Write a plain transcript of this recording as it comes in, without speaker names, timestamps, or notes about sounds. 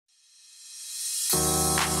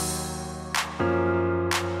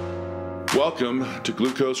Welcome to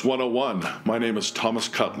Glucose 101. My name is Thomas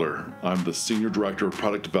Cutler. I'm the Senior Director of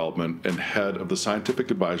Product Development and Head of the Scientific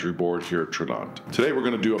Advisory Board here at Tranont. Today we're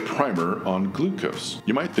going to do a primer on glucose.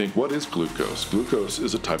 You might think, what is glucose? Glucose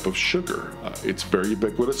is a type of sugar. It's very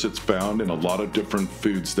ubiquitous. It's found in a lot of different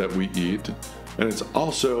foods that we eat. And it's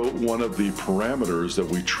also one of the parameters that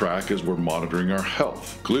we track as we're monitoring our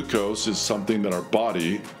health. Glucose is something that our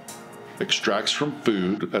body extracts from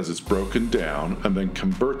food as it's broken down and then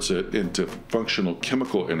converts it into functional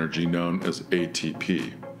chemical energy known as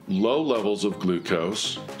ATP. Low levels of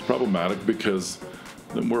glucose is problematic because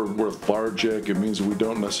then we're lethargic. It means we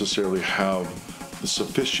don't necessarily have the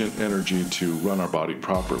sufficient energy to run our body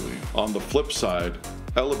properly. On the flip side,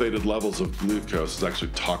 elevated levels of glucose is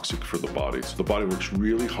actually toxic for the body. So the body works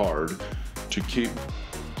really hard to keep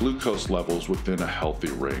glucose levels within a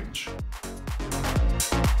healthy range.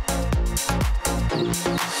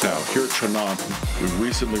 Now, here at Tranont, we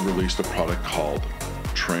recently released a product called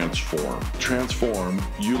Transform. Transform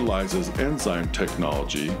utilizes enzyme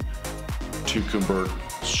technology to convert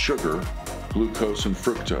sugar, glucose, and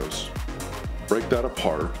fructose, break that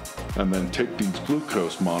apart, and then take these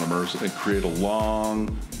glucose monomers and create a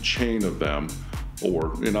long chain of them,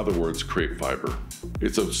 or in other words, create fiber.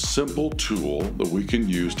 It's a simple tool that we can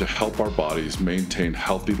use to help our bodies maintain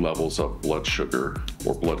healthy levels of blood sugar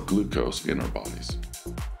or blood glucose in our bodies.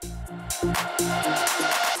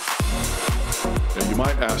 Now you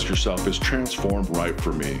might ask yourself, is Transform right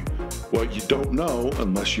for me? Well, you don't know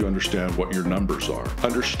unless you understand what your numbers are.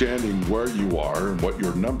 Understanding where you are and what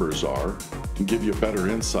your numbers are can give you a better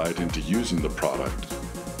insight into using the product.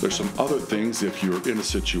 There's some other things if you're in a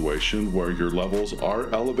situation where your levels are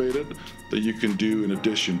elevated that you can do in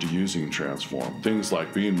addition to using Transform. Things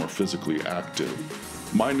like being more physically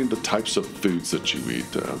active, minding the types of foods that you eat,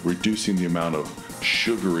 reducing the amount of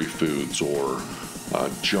sugary foods or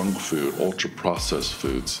junk food, ultra-processed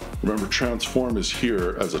foods. Remember, Transform is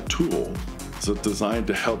here as a tool. It's designed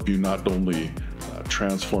to help you not only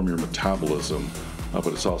transform your metabolism, but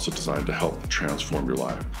it's also designed to help transform your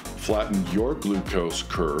life. Flatten your glucose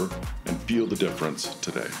curve and feel the difference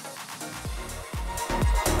today.